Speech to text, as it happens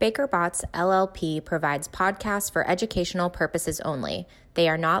Baker Botts LLP provides podcasts for educational purposes only. They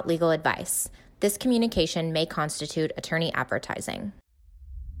are not legal advice. This communication may constitute attorney advertising.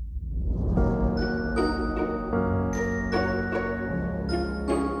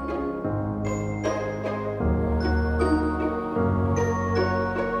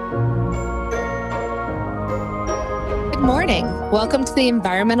 Good morning. Welcome to the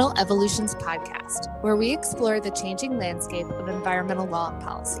Environmental Evolutions Podcast, where we explore the changing landscape of environmental law and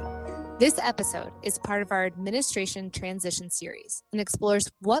policy. This episode is part of our Administration Transition Series and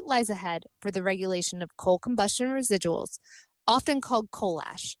explores what lies ahead for the regulation of coal combustion residuals, often called coal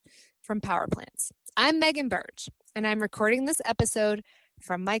ash, from power plants. I'm Megan Burge, and I'm recording this episode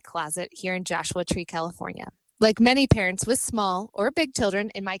from my closet here in Joshua Tree, California. Like many parents with small or big children,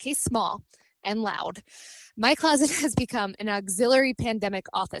 in my case small and loud, my closet has become an auxiliary pandemic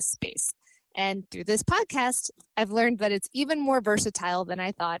office space. And through this podcast, I've learned that it's even more versatile than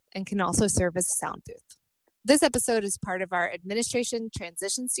I thought and can also serve as a sound booth. This episode is part of our Administration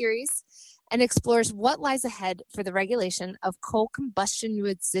Transition Series and explores what lies ahead for the regulation of coal combustion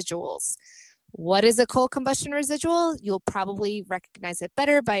residuals. What is a coal combustion residual? You'll probably recognize it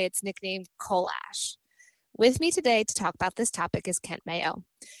better by its nickname, coal ash. With me today to talk about this topic is Kent Mayo.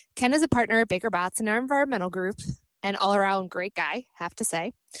 Kent is a partner at Baker Botts in our environmental group, an all-around great guy, have to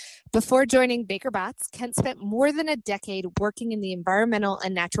say. Before joining Baker Botts, Kent spent more than a decade working in the Environmental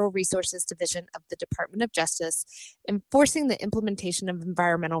and Natural Resources Division of the Department of Justice, enforcing the implementation of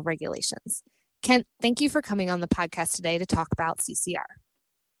environmental regulations. Kent, thank you for coming on the podcast today to talk about CCR.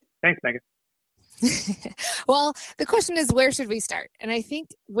 Thanks, Megan. Well, the question is, where should we start? And I think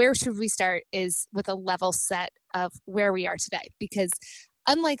where should we start is with a level set of where we are today, because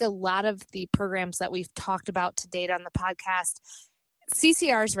unlike a lot of the programs that we've talked about to date on the podcast,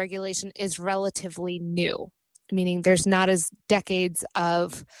 CCR's regulation is relatively new, meaning there's not as decades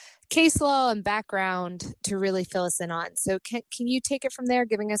of case law and background to really fill us in on. So can you take it from there,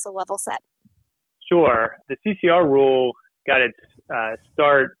 giving us a level set? Sure. The CCR rule got its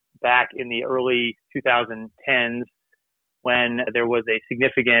start back in the early 2010s when there was a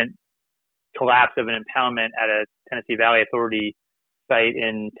significant collapse of an impoundment at a Tennessee Valley Authority site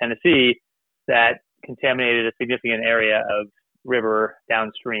in Tennessee that contaminated a significant area of river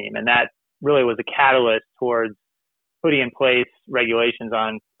downstream. And that really was a catalyst towards putting in place regulations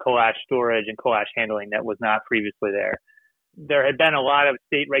on coal ash storage and coal ash handling that was not previously there. There had been a lot of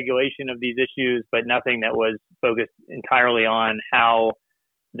state regulation of these issues, but nothing that was focused entirely on how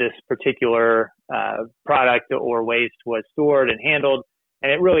this particular product or waste was stored and handled.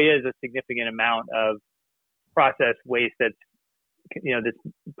 And it really is a significant amount of processed waste that's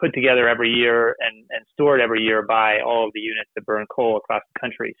put together every year and stored every year by all of the units that burn coal across the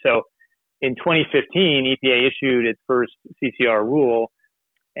country. So in 2015, EPA issued its first CCR rule,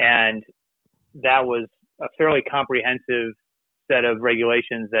 and that was a fairly comprehensive set of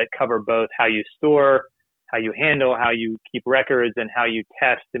regulations that cover both how you store, how you handle, how you keep records, and how you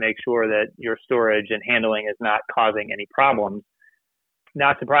test to make sure that your storage and handling is not causing any problems.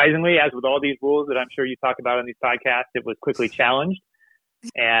 Not surprisingly, as with all these rules that I'm sure you talk about on these podcasts, it was quickly challenged.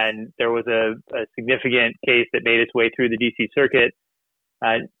 And there was a significant case that made its way through the DC Circuit,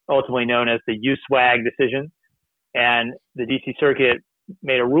 ultimately known as the USWAG decision. And the DC Circuit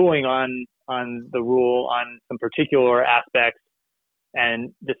made a ruling on the rule on some particular aspects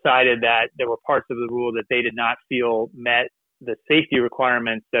and decided that there were parts of the rule that they did not feel met the safety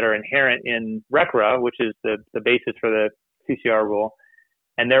requirements that are inherent in RCRA, which is the basis for the CCR rule,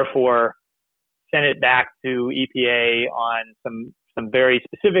 and therefore sent it back to EPA on some very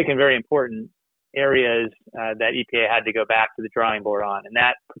specific and very important areas that EPA had to go back to the drawing board on. And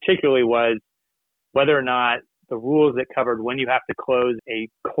that particularly was whether or not the rules that covered when you have to close a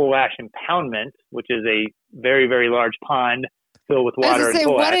coal ash impoundment, which is a very, very large pond filled with water and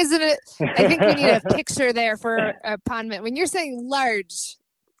coal what ash. is it? I think we need a picture there for a pondment. When you're saying large,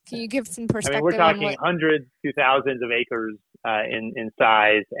 can you give some perspective? We're talking hundreds to thousands of acres in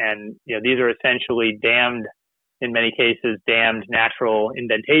size, and these are essentially dammed, in many cases, dammed natural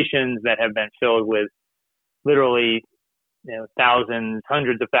indentations that have been filled with literally thousands,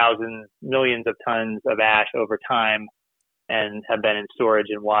 hundreds of thousands, millions of tons of ash over time, and have been in storage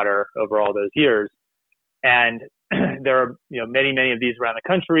and water over all those years. And there are many of these around the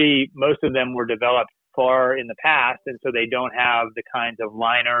country. Most of them were developed far in the past, and so they don't have the kinds of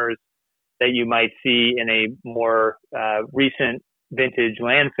liners that you might see in a more recent vintage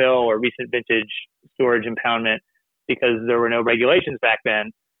landfill or recent vintage storage impoundment, because there were no regulations back then.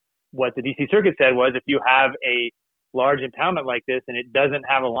 What the DC Circuit said was, if you have a large impoundment like this and it doesn't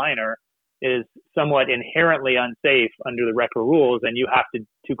have a liner, is somewhat inherently unsafe under the RECA rules, and you have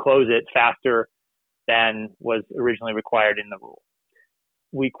to close it faster than was originally required in the rule.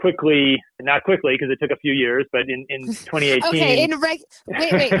 We not quickly, because it took a few years, but in 2018. Okay,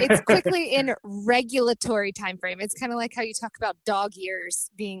 it's quickly in regulatory time frame. It's kind of like how you talk about dog years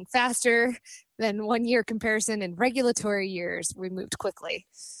being faster than 1 year comparison. In regulatory years, we moved quickly.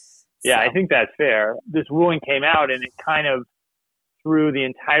 Yeah, I think that's fair. This ruling came out and it kind of threw the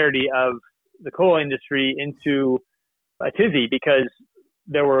entirety of the coal industry into a tizzy, because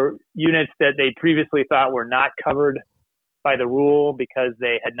there were units that they previously thought were not covered by the rule because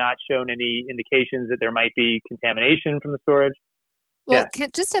they had not shown any indications that there might be contamination from the storage. Well,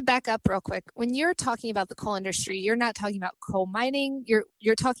 just to back up real quick, when you're talking about the coal industry, you're not talking about coal mining.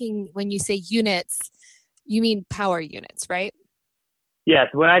 You're talking, when you say units, you mean power units, right? Yes.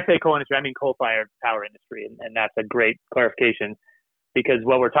 When I say coal industry, I mean coal-fired power industry, and that's a great clarification, because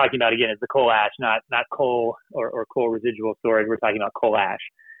what we're talking about, again, is the coal ash, not coal or coal residual storage. We're talking about coal ash.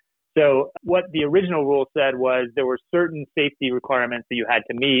 So what the original rule said was there were certain safety requirements that you had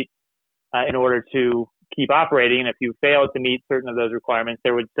to meet in order to keep operating. And if you failed to meet certain of those requirements,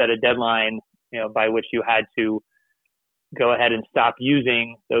 there would set a deadline, by which you had to go ahead and stop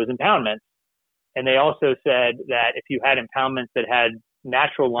using those impoundments. And they also said that if you had impoundments that had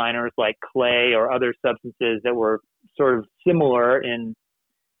natural liners like clay or other substances that were sort of similar in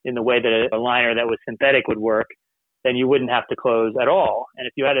the way that a liner that was synthetic would work, then you wouldn't have to close at all. And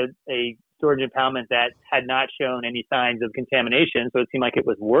if you had a storage impoundment that had not shown any signs of contamination, so it seemed like it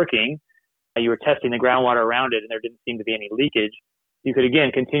was working, you were testing the groundwater around it and there didn't seem to be any leakage, you could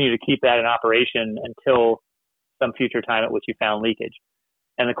again continue to keep that in operation until some future time at which you found leakage.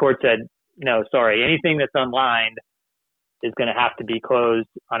 And the court said, no, sorry, anything that's unlined is going to have to be closed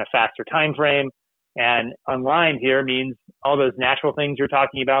on a faster time frame. And unlined here means all those natural things you're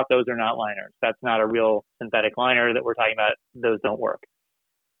talking about, those are not liners. That's not a real synthetic liner that we're talking about. Those don't work.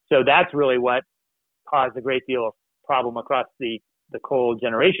 So that's really what caused a great deal of problem across the coal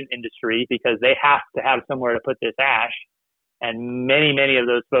generation industry, because they have to have somewhere to put this ash. And many of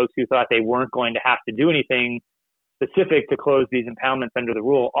those folks who thought they weren't going to have to do anything specific to close these impoundments under the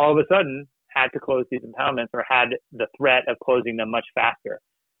rule, all of a sudden had to close these impoundments or had the threat of closing them much faster.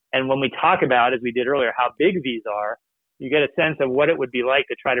 And when we talk about, as we did earlier, how big these are, you get a sense of what it would be like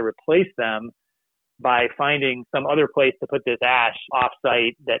to try to replace them by finding some other place to put this ash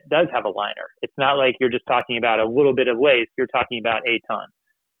off-site that does have a liner. It's not like you're just talking about a little bit of waste. You're talking about a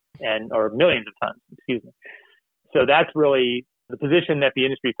ton or millions of tons, excuse me. So that's really the position that the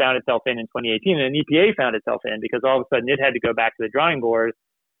industry found itself in 2018, and EPA found itself in, because all of a sudden it had to go back to the drawing board,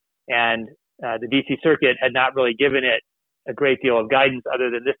 and the DC Circuit had not really given it a great deal of guidance other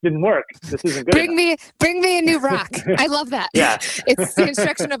than this didn't work. This isn't good enough. Bring me a new rock. I love that. Yeah. It's the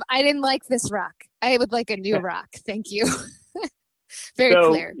instruction of, I didn't like this rock. I would like a new rock. Thank you. Very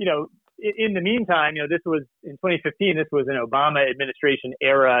clear. In the meantime, this was in 2015, this was an Obama administration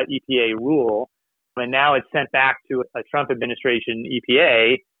era EPA rule. And now it's sent back to a Trump administration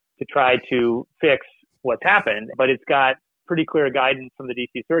EPA to try to fix what's happened. But it's got pretty clear guidance from the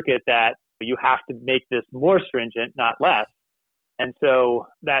DC Circuit that you have to make this more stringent, not less. And so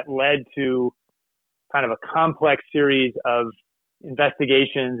that led to kind of a complex series of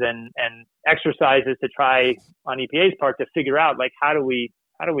investigations and exercises to try on EPA's part to figure out, like, how do we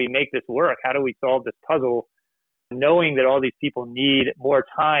make this work? How do we solve this puzzle, knowing that all these people need more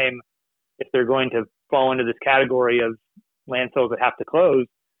time if they're going to fall into this category of landfills that have to close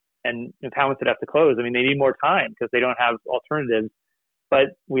and impoundments that have to close. I mean, they need more time because they don't have alternatives.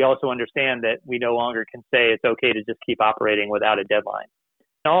 But we also understand that we no longer can say it's okay to just keep operating without a deadline.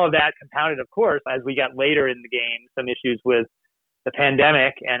 And all of that compounded, of course, as we got later in the game, some issues with the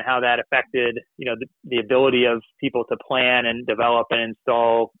pandemic and how that affected, the ability of people to plan and develop and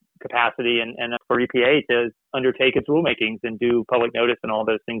install capacity and for EPA to undertake its rulemakings and do public notice and all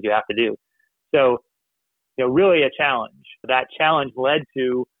those things you have to do. So, really a challenge. That challenge led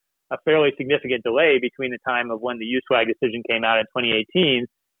to a fairly significant delay between the time of when the USWAG decision came out in 2018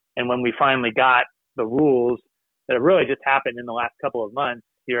 and when we finally got the rules that have really just happened in the last couple of months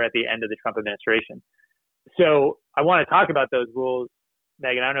here at the end of the Trump administration. So I want to talk about those rules,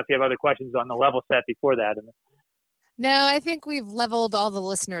 Megan. I don't know if you have other questions on the level set before that. No, I think we've leveled all the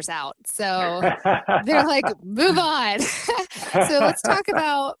listeners out. So they're like, move on. So let's talk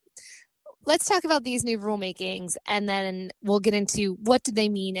about these new rulemakings, and then we'll get into what do they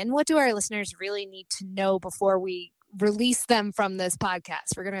mean and what do our listeners really need to know before we release them from this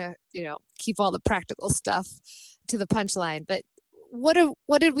podcast. We're going to, keep all the practical stuff to the punchline. But what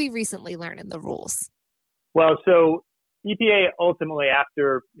did we recently learn in the rules? Well, so EPA ultimately,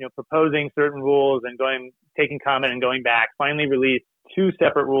 after proposing certain rules and taking comment and going back, finally released two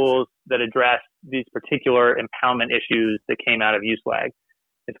separate rules that address these particular impoundment issues that came out of USWAG.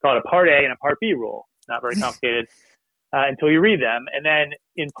 It's called a Part A and a Part B rule. Not very complicated until you read them. And then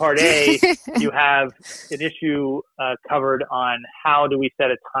in Part A, you have an issue covered on how do we set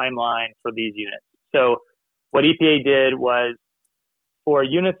a timeline for these units. So what EPA did was, for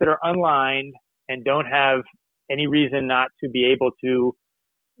units that are unlined and don't have any reason not to be able to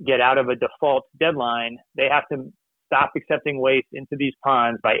get out of a default deadline, they have to stop accepting waste into these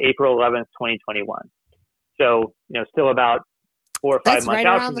ponds by April 11th, 2021. So, still about 4 or 5 months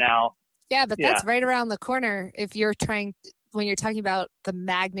out from now. Yeah, but that's right around the corner if when you're talking about the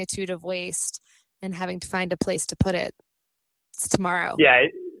magnitude of waste and having to find a place to put it. It's tomorrow. Yeah,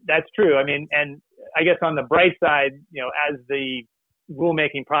 that's true. I mean, and I guess on the bright side, as the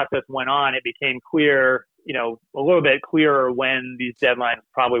rulemaking process went on, it became clear, a little bit clearer when these deadlines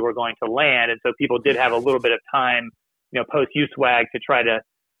probably were going to land. And so people did have a little bit of time, post USWAG to try to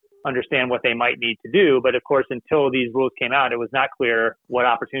understand what they might need to do. But of course, until these rules came out, it was not clear what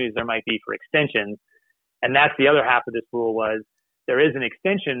opportunities there might be for extensions. And that's the other half of this rule was there is an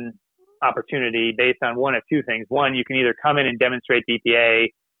extension opportunity based on one of two things. One, you can either come in and demonstrate to EPA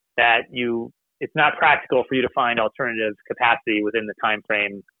that it's not practical for you to find alternative capacity within the time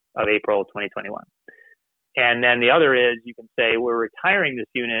frame of April 2021. And then the other is you can say we're retiring this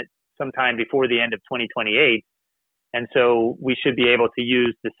unit sometime before the end of 2028. And so we should be able to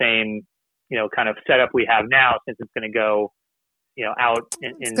use the same, kind of setup we have now, since it's going to go, out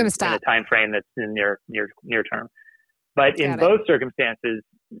in a time frame that's in near term. But in both circumstances,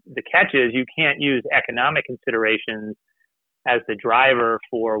 the catch is you can't use economic considerations as the driver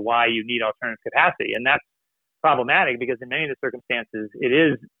for why you need alternative capacity. And that's problematic because in many of the circumstances, it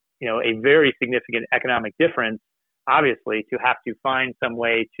is, a very significant economic difference, obviously, to have to find some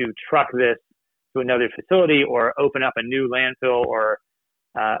way to truck this to another facility or open up a new landfill or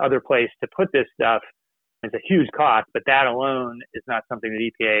other place to put this stuff. It's a huge cost, but that alone is not something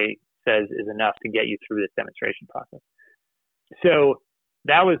that EPA says is enough to get you through this demonstration process. So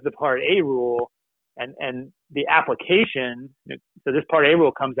that was the Part A rule. And the application, so this Part A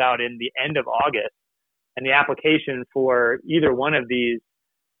rule comes out in the end of August, and the application for either one of these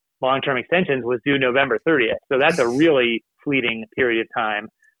long-term extensions was due November 30th. So that's a really fleeting period of time.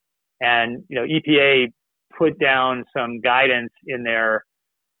 And, EPA put down some guidance in their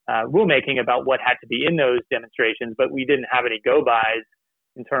rulemaking about what had to be in those demonstrations, but we didn't have any go-bys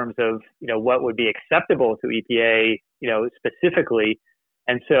in terms of, what would be acceptable to EPA, specifically.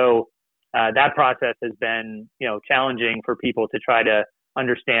 And so that process has been, challenging for people to try to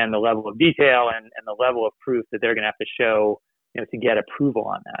understand the level of detail and the level of proof that they're going to have to show, to get approval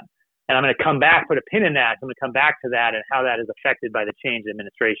on that. And I'm going to come back, put a pin in that. I'm going to come back to that and how that is affected by the change in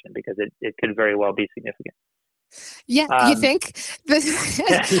administration, because it could very well be significant. Yeah, you think?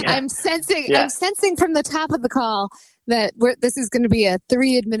 I'm sensing from the top of the call that this is going to be a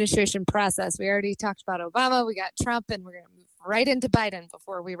 3 administration process. We already talked about Obama, we got Trump, and we're going to move right into Biden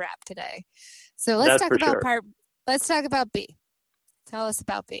before we wrap today. So let's talk about B. Tell us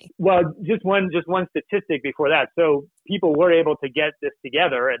about B. Well, just one statistic before that. So people were able to get this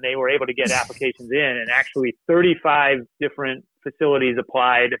together, and they were able to get applications in, and actually 35 different facilities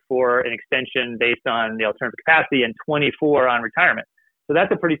applied for an extension based on the alternative capacity and 24 on retirement. So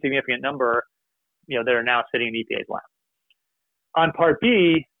that's a pretty significant number, that are now sitting in EPA's lap. On Part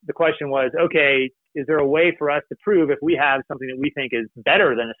B, the question was, okay, is there a way for us to prove if we have something that we think is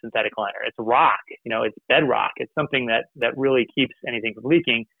better than a synthetic liner? It's rock, it's bedrock. It's something that really keeps anything from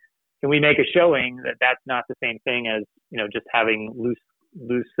leaking. Can we make a showing that that's not the same thing as, just having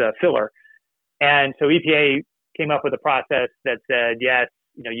loose filler? And so EPA came up with a process that said, yes,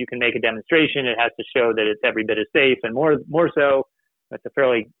 you can make a demonstration. It has to show that it's every bit as safe, and more so. That's a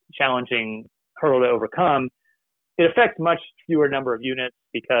fairly challenging hurdle to overcome. It affects much fewer number of units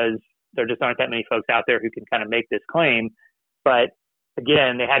because there just aren't that many folks out there who can kind of make this claim. But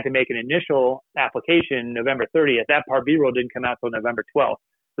again, they had to make an initial application November 30th. That Part B rule didn't come out until November 12th.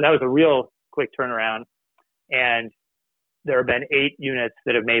 So that was a real quick turnaround. And there have been 8 units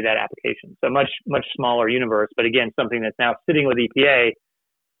that have made that application. So much smaller universe, but again, something that's now sitting with EPA.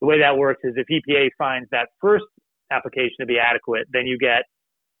 The way that works is if EPA finds that first application to be adequate, then you get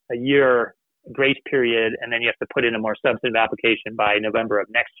a year grace period, and then you have to put in a more substantive application by November of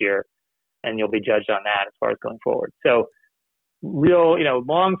next year, and you'll be judged on that as far as going forward. So real,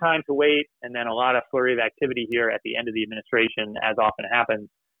 long time to wait, and then a lot of flurry of activity here at the end of the administration, as often happens,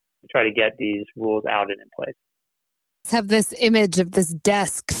 to try to get these rules out and in place. Have this image of this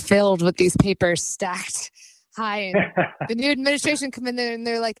desk filled with these papers stacked Hi. And the new administration come in there and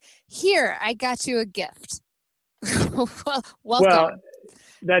they're like, here, I got you a gift. Well, welcome. Well,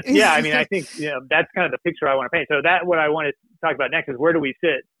 I think that's kind of the picture I want to paint. So what I want to talk about next is where do we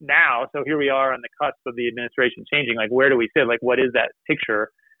sit now? So here we are on the cusp of the administration changing. Like, where do we sit? Like, what is that picture?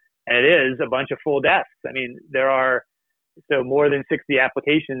 And it is a bunch of full desks. I mean, there are more than 60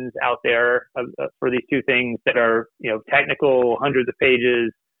 applications out there for these two things that are, technical, hundreds of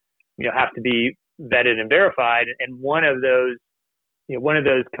pages, have to be vetted and verified. And one of those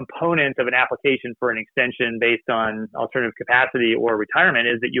components of an application for an extension based on alternative capacity or retirement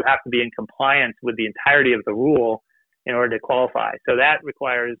is that you have to be in compliance with the entirety of the rule in order to qualify. So that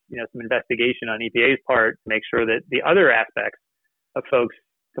requires, some investigation on EPA's part to make sure that the other aspects of folks'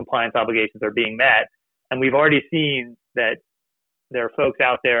 compliance obligations are being met. And we've already seen that there are folks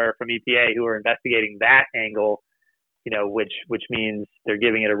out there from EPA who are investigating that angle, which means they're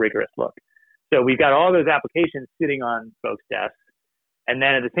giving it a rigorous look. So we've got all those applications sitting on folks' desks. And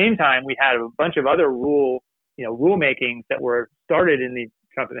then at the same time, we had a bunch of other rulemakings that were started in the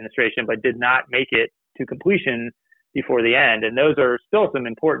Trump administration, but did not make it to completion before the end. And those are still some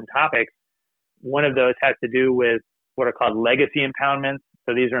important topics. One of those has to do with what are called legacy impoundments.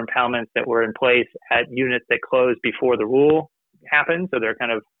 So these are impoundments that were in place at units that closed before the rule happened. So they're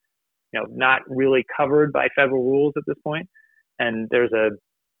kind of, not really covered by federal rules at this point. And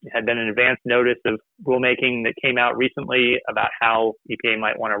had been an advance notice of rulemaking that came out recently about how EPA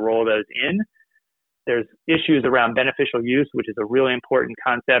might want to roll those in. There's issues around beneficial use, which is a really important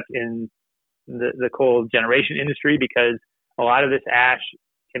concept in the coal generation industry, because a lot of this ash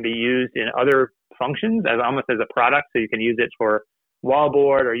can be used in other functions almost as a product. So you can use it for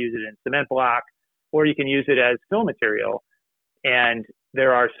wallboard or use it in cement block, or you can use it as fill material. And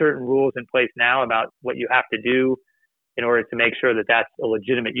there are certain rules in place now about what you have to do in order to make sure that that's a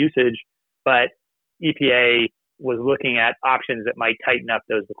legitimate usage. But EPA was looking at options that might tighten up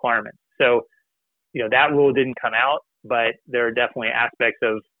those requirements. So, that rule didn't come out, but there are definitely aspects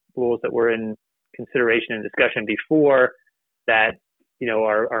of rules that were in consideration and discussion before that,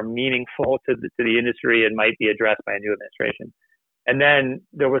 are meaningful to the industry and might be addressed by a new administration. And then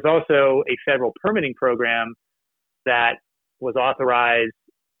there was also a federal permitting program that was authorized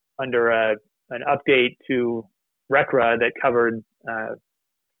under an update to RCRA that covered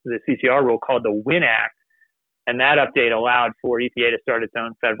the CCR rule called the WIN Act. And that update allowed for EPA to start its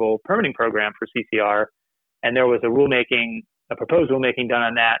own federal permitting program for CCR. And there was a proposed rulemaking done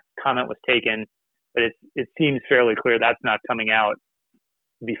on that. Comment was taken, but it seems fairly clear that's not coming out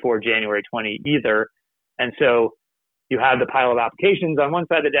before January 20 either. And so you have the pile of applications on one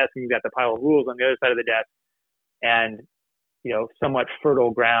side of the desk, and you've got the pile of rules on the other side of the desk, and somewhat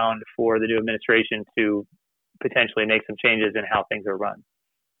fertile ground for the new administration to potentially make some changes in how things are run.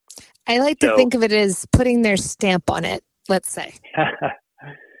 I like to think of it as putting their stamp on it, let's say.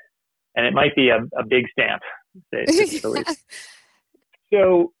 And it might be a big stamp.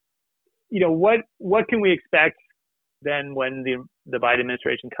 So, what can we expect then when the Biden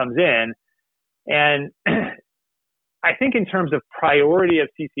administration comes in? And I think in terms of priority of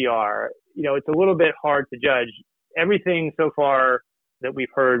CCR, it's a little bit hard to judge. Everything so far that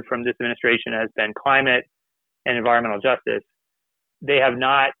we've heard from this administration has been climate and environmental justice. They have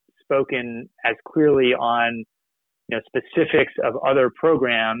not spoken as clearly on specifics of other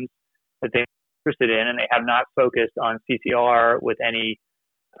programs that they're interested in, and they have not focused on CCR with any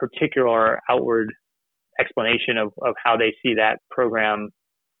particular outward explanation of how they see that program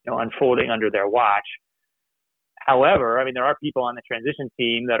unfolding under their watch. However, there are people on the transition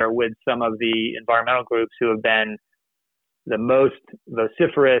team that are with some of the environmental groups who have been the most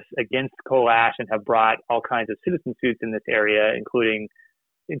vociferous against coal ash and have brought all kinds of citizen suits in this area, including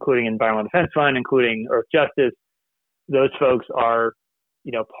Environmental Defense Fund, including Earth Justice. Those folks are,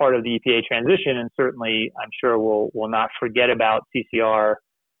 part of the EPA transition, and certainly I'm sure will not forget about CCR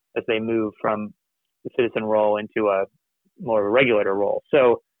as they move from the citizen role into a more of a regulator role.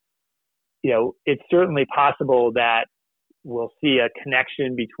 So, it's certainly possible that we'll see a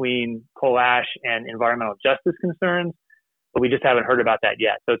connection between coal ash and environmental justice concerns, but we just haven't heard about that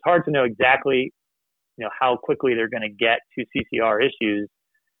yet. So it's hard to know exactly, how quickly they're going to get to CCR issues.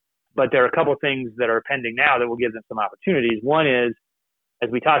 But there are a couple of things that are pending now that will give them some opportunities. One is, as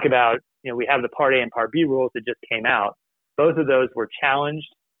we talk about, we have the Part A and Part B rules that just came out. Both of those were challenged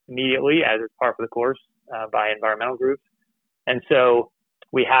immediately, as is par for the course, by environmental groups. And so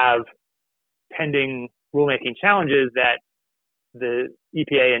we have pending rulemaking challenges that the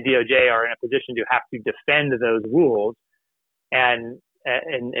EPA and DOJ are in a position to have to defend those rules. And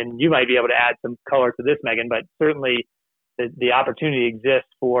you might be able to add some color to this, Megan, but certainly the opportunity exists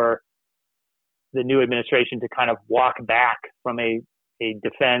for the new administration to kind of walk back from a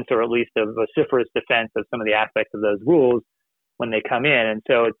defense, or at least a vociferous defense of some of the aspects of those rules when they come in. And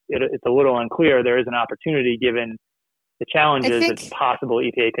so it's a little unclear. There is an opportunity, given the challenges, it's possible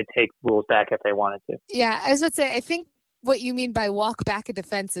EPA could take rules back if they wanted to. Yeah, I was about to say, I think what you mean by walk back a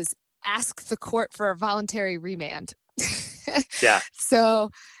defense is ask the court for a voluntary remand. Yeah.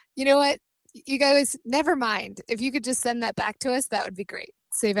 So, you know what? You guys, never mind. If you could just send that back to us, that would be great.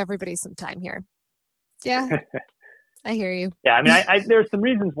 Save everybody some time here. Yeah, I hear you. Yeah, I mean, there's some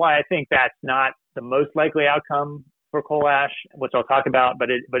reasons why I think that's not the most likely outcome for coal ash, which I'll talk about, but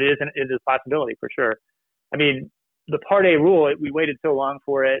it is a possibility for sure. I mean, the Part A rule, we waited so long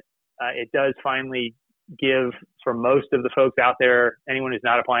for it. It does finally give, for most of the folks out there, anyone who's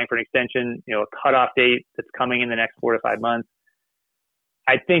not applying for an extension, a cutoff date that's coming in the next 4 to 5 months.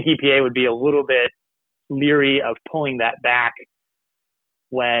 I think EPA would be a little bit leery of pulling that back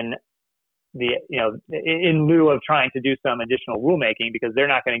when in lieu of trying to do some additional rulemaking, because they're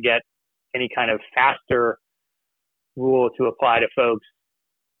not going to get any kind of faster rule to apply to folks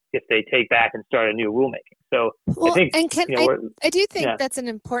if they take back and start a new rulemaking. So I think, I do think that's an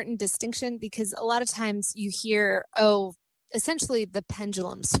important distinction, because a lot of times you hear, essentially the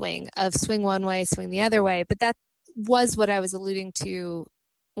pendulum swing of swing one way, swing the other way. But that was what I was alluding to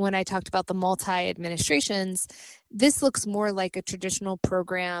when I talked about the multi-administrations. This looks more like a traditional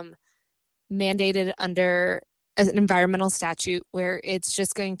program mandated under an environmental statute, where it's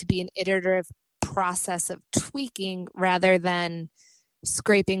just going to be an iterative process of tweaking rather than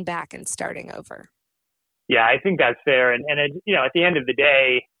scraping back and starting over. Yeah, I think that's fair. And at the end of the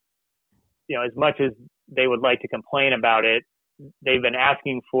day, as much as they would like to complain about it, they've been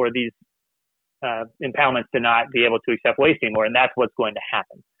asking for these impoundments to not be able to accept waste anymore, and that's what's going to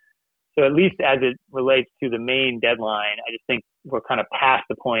happen. So at least as it relates to the main deadline, I just think we're kind of past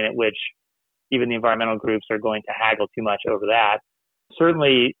the point at which even the environmental groups are going to haggle too much over that.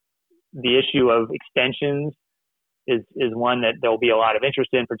 Certainly, the issue of extensions is one that there'll be a lot of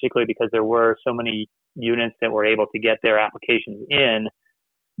interest in, particularly because there were so many units that were able to get their applications in.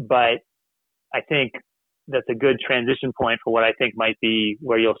 But I think that's a good transition point for what I think might be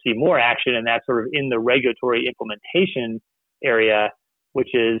where you'll see more action, and that's sort of in the regulatory implementation area, which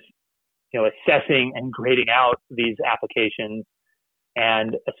is, assessing and grading out these applications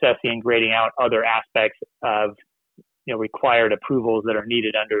and assessing and grading out other aspects of, required approvals that are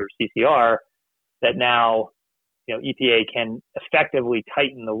needed under CCR, that now, EPA can effectively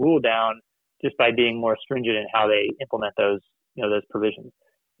tighten the rule down just by being more stringent in how they implement those provisions.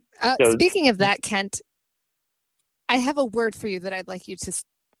 Speaking of that, Kent, I have a word for you that I'd like you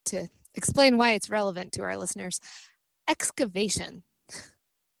to explain why it's relevant to our listeners. Excavation.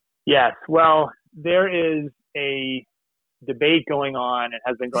 Yes. Well, there is a debate going on, and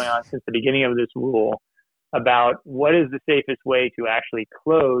has been going on since the beginning of this rule, about what is the safest way to actually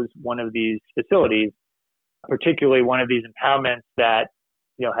close one of these facilities, particularly one of these impoundments that,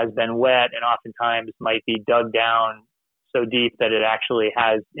 has been wet and oftentimes might be dug down so deep that it actually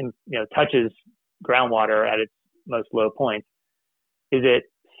has, touches groundwater at its most low point. Is it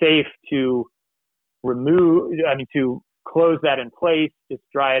safe to to close that in place, just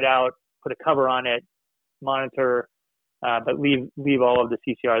dry it out, put a cover on it, monitor, but leave all of the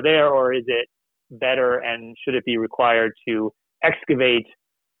CCR there? Or is it better, and should it be required to excavate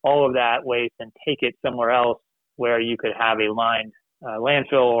all of that waste and take it somewhere else where you could have a lined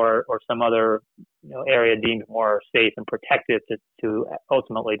landfill or some other area deemed more safe and protected to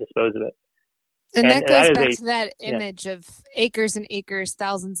ultimately dispose of it? And that goes back to that image of acres and acres,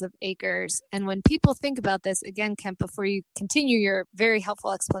 thousands of acres. And when people think about this, again, Kent, before you continue your very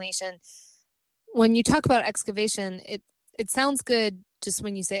helpful explanation, when you talk about excavation, it sounds good just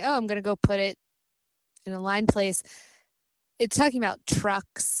when you say, I'm going to go put it in a lined place. It's talking about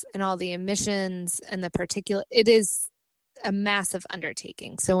trucks and all the emissions and the particulate. It is a massive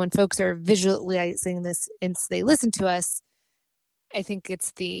undertaking. So when folks are visualizing this and they listen to us, I think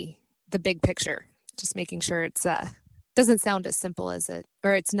it's the big picture, just making sure it's doesn't sound as simple as it,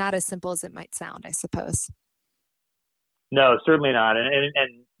 or it's not as simple as it might sound, I suppose. No, certainly not.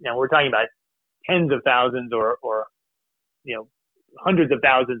 And we're talking about tens of thousands or hundreds of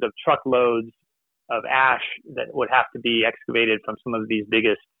thousands of truckloads of ash that would have to be excavated from some of these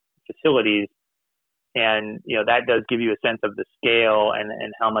biggest facilities. And, that does give you a sense of the scale and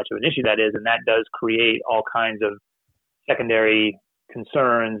how much of an issue that is. And that does create all kinds of secondary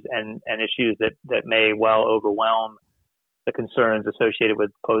concerns and issues that may well overwhelm the concerns associated with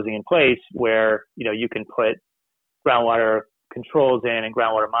closing in place, where, you can put groundwater controls in and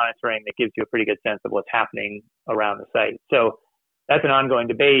groundwater monitoring that gives you a pretty good sense of what's happening around the site. So that's an ongoing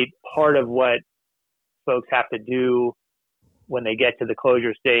debate. Part of what folks have to do when they get to the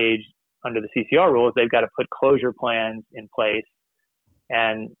closure stage under the CCR rules, they've got to put closure plans in place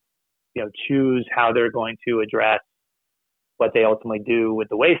and, choose how they're going to address what they ultimately do with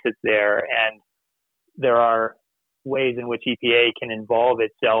the waste that's there. And there are ways in which EPA can involve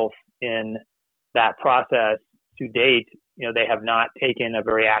itself in that process. To date, they have not taken a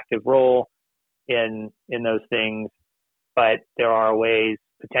very active role in those things, but there are ways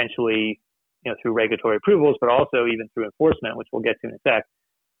potentially, through regulatory approvals, but also even through enforcement, which we'll get to in a sec,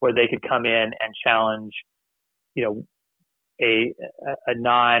 where they could come in and challenge, a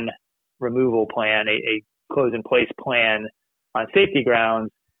non-removal plan, a close-in-place plan on safety grounds,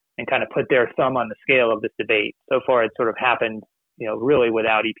 and kind of put their thumb on the scale of this debate. So far, it's sort of happened, really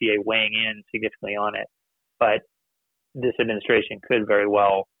without EPA weighing in significantly on it. But this administration could very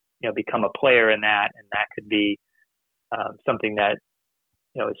well, become a player in that, and that could be something that,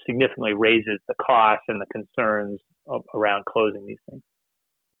 significantly raises the costs and the concerns around closing these things.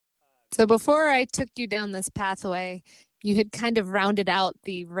 So before I took you down this pathway, you had kind of rounded out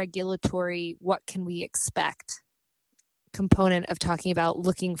the regulatory what can we expect component of talking about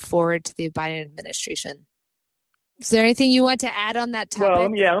looking forward to the Biden administration. Is there anything you want to add on that topic?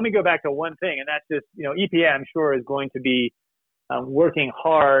 Well, let me go back to one thing, and that's just, EPA, I'm sure, is going to be working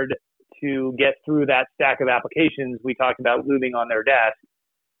hard to get through that stack of applications we talked about looming on their desk.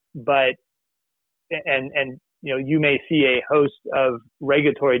 But, you may see a host of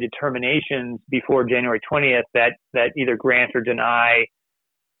regulatory determinations before January 20th that either grant or deny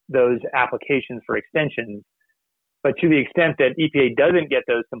those applications for extensions. But to the extent that EPA doesn't get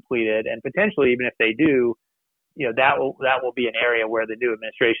those completed, and potentially even if they do, that will be an area where the new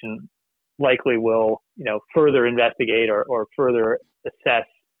administration likely will, further investigate or further assess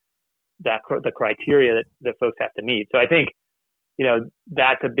the criteria that folks have to meet. So I think,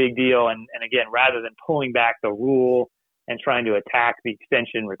 that's a big deal. And again, rather than pulling back the rule and trying to attack the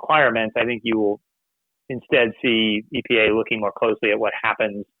extension requirements, I think you will instead see EPA looking more closely at what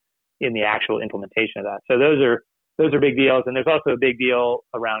happens in the actual implementation of that. So those are big deals. And there's also a big deal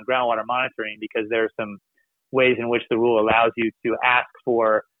around groundwater monitoring, because there are some ways in which the rule allows you to ask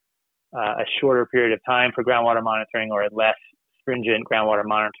for a shorter period of time for groundwater monitoring or a less stringent groundwater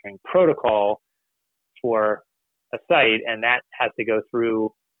monitoring protocol for a site, and that has to go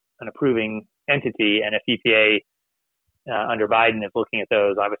through an approving entity. And if EPA under Biden is looking at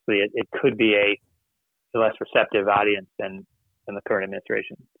those, obviously it could be a less receptive audience than the current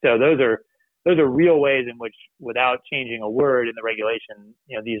administration. So those are real ways in which, without changing a word in the regulation,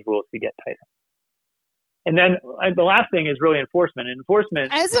 these rules could get tighter. And then the last thing is really enforcement. And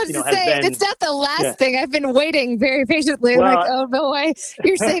enforcement, I was about to say, it's not the last thing. I've been waiting very patiently. Well, oh no way,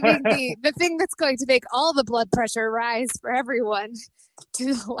 you're saving the thing that's going to make all the blood pressure rise for everyone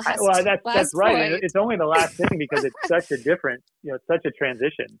to the last. Well, that's right. Point. And it's only the last thing because it's such a different, such a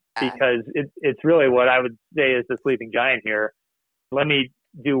transition. Because it's really what I would say is the sleeping giant here. Let me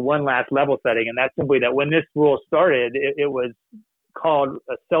do one last level setting, and that's simply that when this rule started, it was called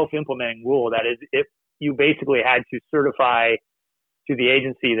a self-implementing rule. That is, you basically had to certify to the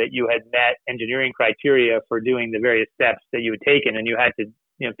agency that you had met engineering criteria for doing the various steps that you had taken, and you had to,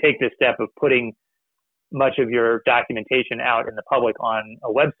 take this step of putting much of your documentation out in the public on a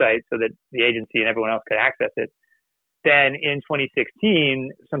website so that the agency and everyone else could access it. Then in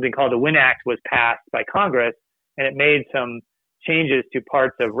 2016, something called the WIN Act was passed by Congress, and it made some changes to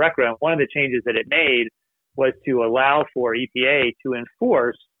parts of RCRA. And one of the changes that it made was to allow for EPA to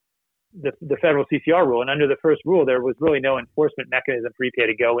enforce the federal CCR rule. And under the first rule, there was really no enforcement mechanism for EPA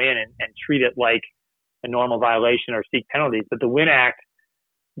to go in and treat it like a normal violation or seek penalties. But the WIN Act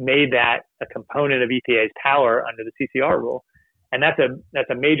made that a component of EPA's power under the CCR rule. And that's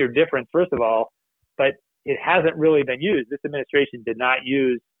a major difference, first of all, but it hasn't really been used. This administration did not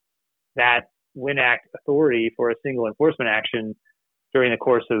use that WIN Act authority for a single enforcement action during the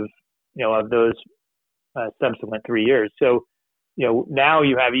course of, of those subsequent 3 years. So, now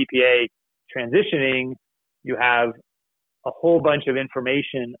you have EPA transitioning, you have a whole bunch of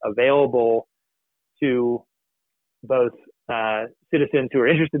information available to both citizens who are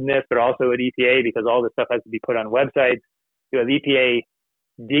interested in this, but also at EPA, because all this stuff has to be put on websites. You have EPA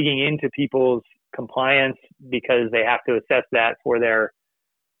digging into people's compliance because they have to assess that for their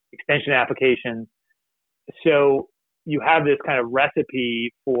extension application. So you have this kind of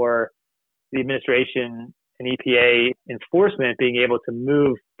recipe for the administration and EPA enforcement being able to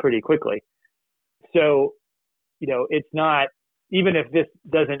move pretty quickly. So, it's not, even if this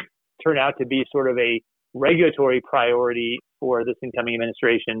doesn't turn out to be sort of a regulatory priority for this incoming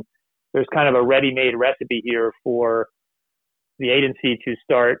administration, there's kind of a ready-made recipe here for the agency to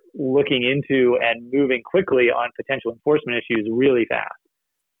start looking into and moving quickly on potential enforcement issues really fast.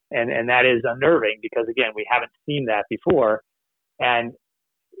 And that is unnerving because, again, we haven't seen that before. And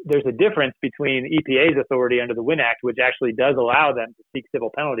there's a difference between EPA's authority under the WIN Act, which actually does allow them to seek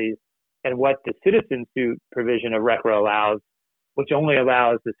civil penalties, and what the citizen suit provision of RCRA allows, which only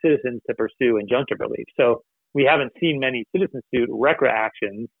allows the citizens to pursue injunctive relief. So we haven't seen many citizen suit RCRA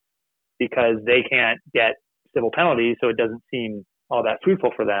actions because they can't get civil penalties, so it doesn't seem all that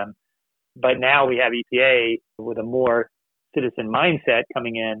fruitful for them. But now we have EPA with a more citizen mindset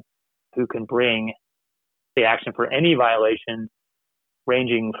coming in who can bring the action for any violation,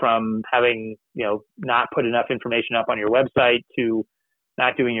 ranging from having, not put enough information up on your website to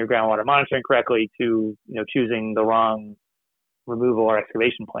not doing your groundwater monitoring correctly to, choosing the wrong removal or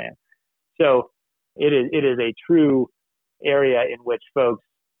excavation plan. So it is a true area in which folks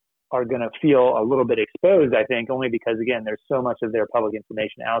are going to feel a little bit exposed, I think, only because, again, there's so much of their public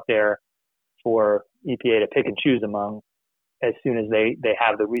information out there for EPA to pick and choose among as soon as they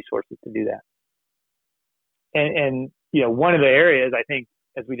have the resources to do that. And one of the areas, I think,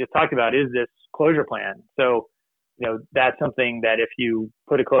 as we just talked about, is this closure plan. So, that's something that if you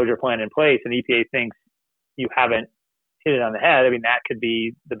put a closure plan in place and EPA thinks you haven't hit it on the head, that could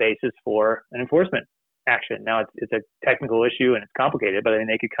be the basis for an enforcement action. Now, it's a technical issue and it's complicated, but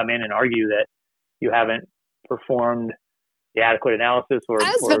they could come in and argue that you haven't performed the adequate analysis. Or I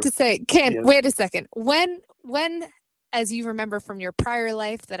was about to say, Ken, wait a second. When, as you remember from your prior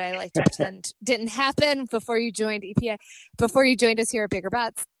life that I like to pretend didn't happen before you joined EPA, before you joined us here at Bigger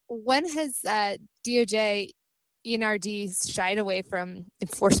Butts, when has DOJ, ENRD shied away from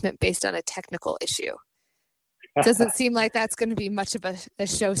enforcement based on a technical issue? Doesn't seem like that's going to be much of a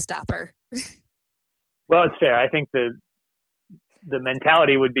showstopper. Well, it's fair. I think the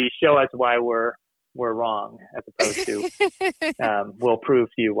mentality would be show us why we're wrong, as opposed to we'll prove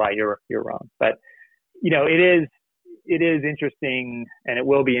to you why you're wrong. But it is interesting, and it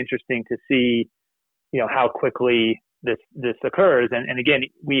will be interesting to see how quickly this occurs. And again,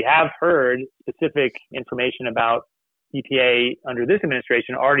 we have heard specific information about EPA under this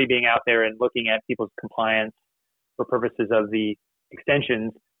administration already being out there and looking at people's compliance for purposes of the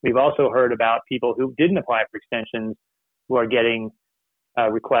extensions. We've also heard about people who didn't apply for extensions who are getting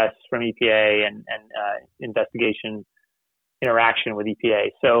requests from EPA and investigation interaction with EPA.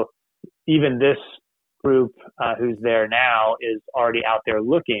 So even this group who's there now is already out there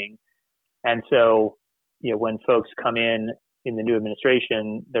looking. And so, when folks come in the new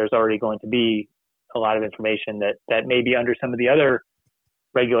administration, there's already going to be a lot of information that maybe under some of the other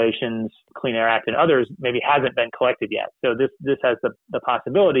regulations, Clean Air Act and others, maybe hasn't been collected yet. So this has the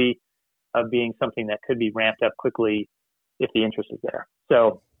possibility of being something that could be ramped up quickly if the interest is there.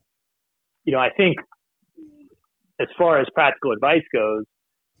 So, I think as far as practical advice goes,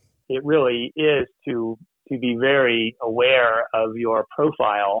 it really is to be very aware of your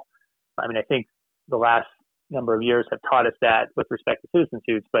profile. I think the last number of years have taught us that with respect to citizen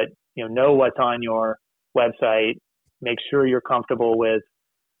suits, but know what's on your website, make sure you're comfortable with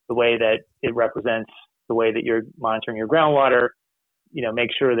the way that it represents the way that you're monitoring your groundwater, make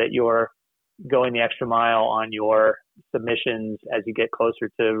sure that you're going the extra mile on your submissions as you get closer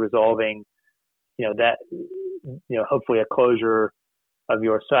to resolving, hopefully a closure of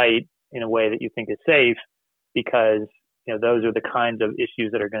your site in a way that you think is safe, because, those are the kinds of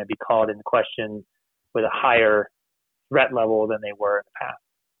issues that are going to be called into question with a higher threat level than they were in the past.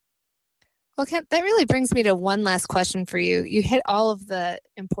 Well, Kent, that really brings me to one last question for you. You hit all of the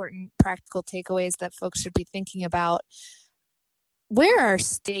important practical takeaways that folks should be thinking about. Where are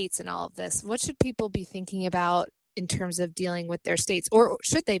states in all of this? What should people be thinking about in terms of dealing with their states? Or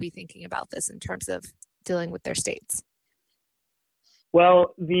should they be thinking about this in terms of dealing with their states?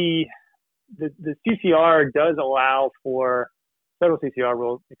 Well, the CCR does allow for, federal CCR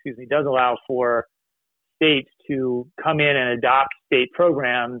rule, does allow for states to come in and adopt state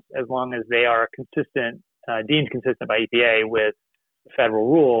programs as long as they are consistent, deemed consistent by EPA with the federal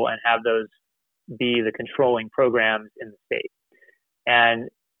rule, and have those be the controlling programs in the state. And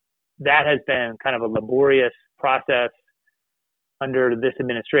that has been kind of a laborious process under this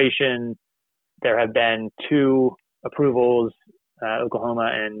administration. There have been 2 approvals,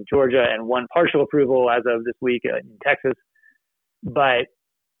 Oklahoma and Georgia, and 1 partial approval as of this week in Texas. But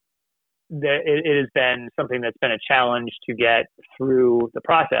it has been something that's been a challenge to get through the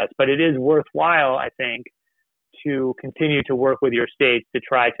process. But it is worthwhile, I think, to continue to work with your states to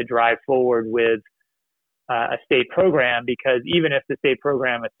try to drive forward with a state program, because even if the state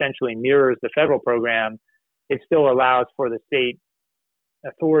program essentially mirrors the federal program, it still allows for the state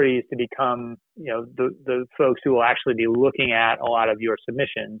authorities to become, the folks who will actually be looking at a lot of your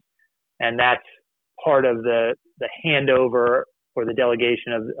submissions. And that's part of the handover or the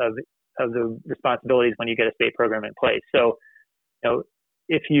delegation of the responsibilities when you get a state program in place. So,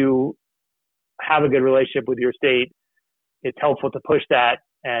 if you have a good relationship with your state, it's helpful to push that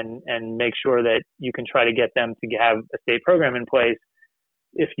and make sure that you can try to get them to have a state program in place.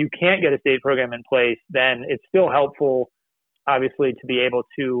 If you can't get a state program in place, then it's still helpful, obviously, to be able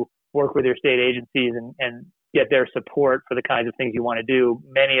to work with your state agencies and get their support for the kinds of things you want to do.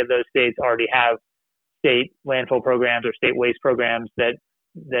 Many of those states already have state landfill programs or state waste programs that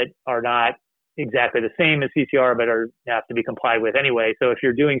are not exactly the same as CCR, but have to be complied with anyway. So if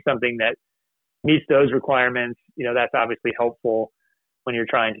you're doing something that meets those requirements, that's obviously helpful when you're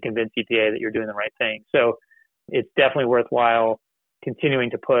trying to convince EPA that you're doing the right thing. So it's definitely worthwhile continuing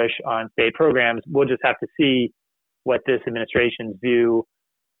to push on state programs. We'll just have to see what this administration's view,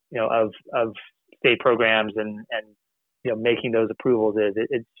 of state programs and making those approvals is.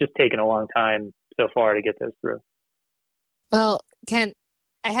 It's just taken a long time so far to get those through. Well, Kent,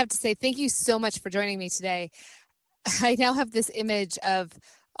 I have to say thank you so much for joining me today. I now have this image of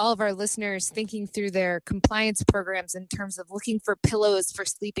all of our listeners thinking through their compliance programs in terms of looking for pillows for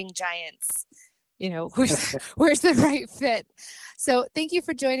sleeping giants. Where's the right fit? So thank you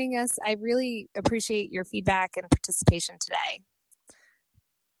for joining us. I really appreciate your feedback and participation today.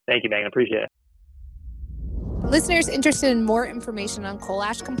 Thank you, Megan. Appreciate it. Listeners interested in more information on coal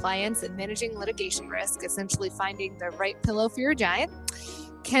ash compliance and managing litigation risk, essentially finding the right pillow for your giant,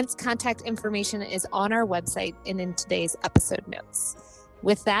 Kent's contact information is on our website and in today's episode notes.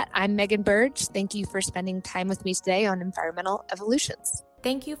 With that, I'm Megan Burge. Thank you for spending time with me today on Environmental Evolutions.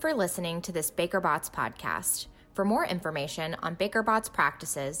 Thank you for listening to this Baker Botts podcast. For more information on Baker Botts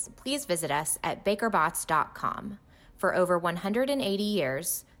practices, please visit us at bakerbotts.com. For over 180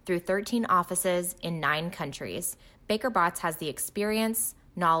 years, through 13 offices in 9 countries, Baker Botts has the experience,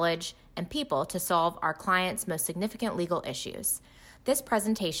 knowledge, and people to solve our clients' most significant legal issues. This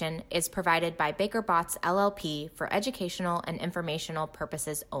presentation is provided by Baker Botts LLP for educational and informational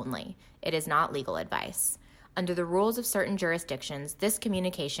purposes only. It is not legal advice. Under the rules of certain jurisdictions, this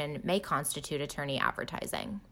communication may constitute attorney advertising.